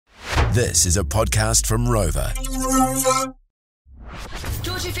This is a podcast from Rover.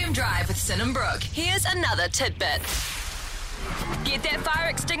 George FM Drive with Sin and Brook. Here's another tidbit. Get that fire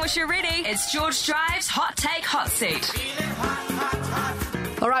extinguisher ready. It's George Drive's Hot Take Hot Seat.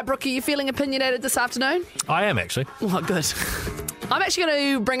 All right, Brook, are you feeling opinionated this afternoon? I am, actually. Oh, good. I'm actually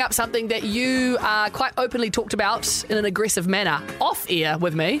going to bring up something that you quite openly talked about in an aggressive manner off air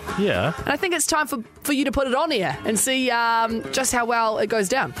with me. Yeah. And I think it's time for you to put it on air and see just how well it goes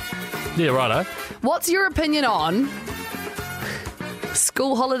down. Yeah, righto. What's your opinion on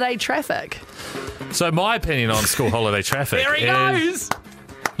school holiday traffic? So my opinion on school holiday traffic There he goes!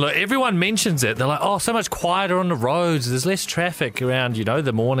 Look, everyone mentions it. They're like, oh, so much quieter on the roads. There's less traffic around,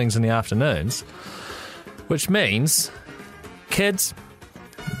 the mornings and the afternoons. Which means, kids,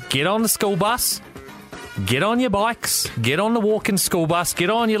 get on the school bus, get on your bikes, get on the walk-in school bus, get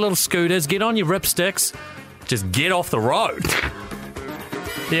on your little scooters, get on your ripsticks. Just get off the road.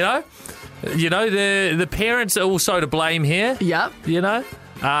 The parents are also to blame here. Yep.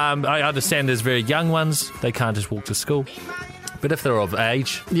 I understand there's very young ones. They can't just walk to school. But if they're of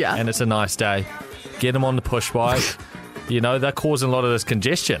age and it's a nice day, get them on the push bike. They're causing a lot of this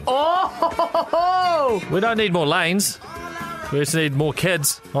congestion. Oh! We don't need more lanes. We just need more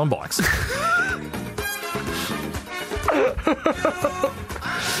kids on bikes.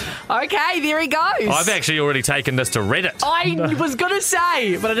 Okay, there he goes. I've actually already taken this to Reddit. I was going to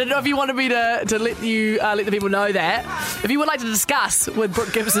say, but I didn't know if you wanted me to let the people know that. If you would like to discuss with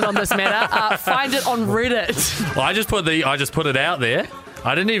Brook Gibson on this matter, find it on Reddit. I just put it out there.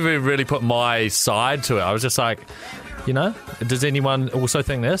 I didn't even really put my side to it. I was just like, does anyone also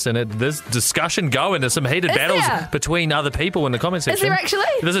think this? And there's discussion going. There's some heated battles between other people in the comment section. Is there actually?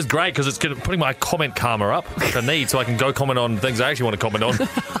 This is great because it's putting my comment karma up, which I need, so I can go comment on things I actually want to comment on.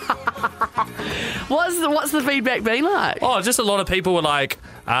 What's the feedback been like? Oh, just a lot of people were like,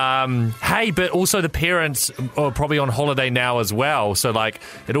 hey, but also the parents are probably on holiday now as well. So,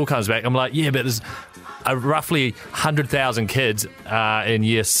 it all comes back. I'm like, yeah, but there's roughly 100,000 kids in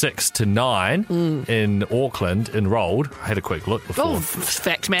year 6 to 9 in Auckland enrolled. I had a quick look before. Oh,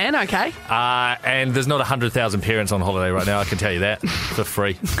 fact, man. Okay. And there's not 100,000 parents on holiday right now, I can tell you that, for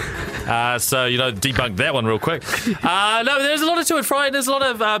free. So, debunk that one real quick. No, there's a lot of to and fro, and there's a lot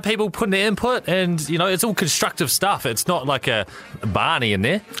of people putting their input, and, it's all constructive stuff. It's not like a Barney in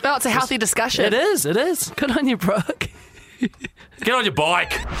there. Oh, it's a healthy discussion. It is. Good on you, Brook. Get on your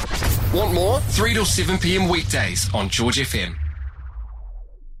bike. Want more? 3 till 7 p.m. weekdays on George FM.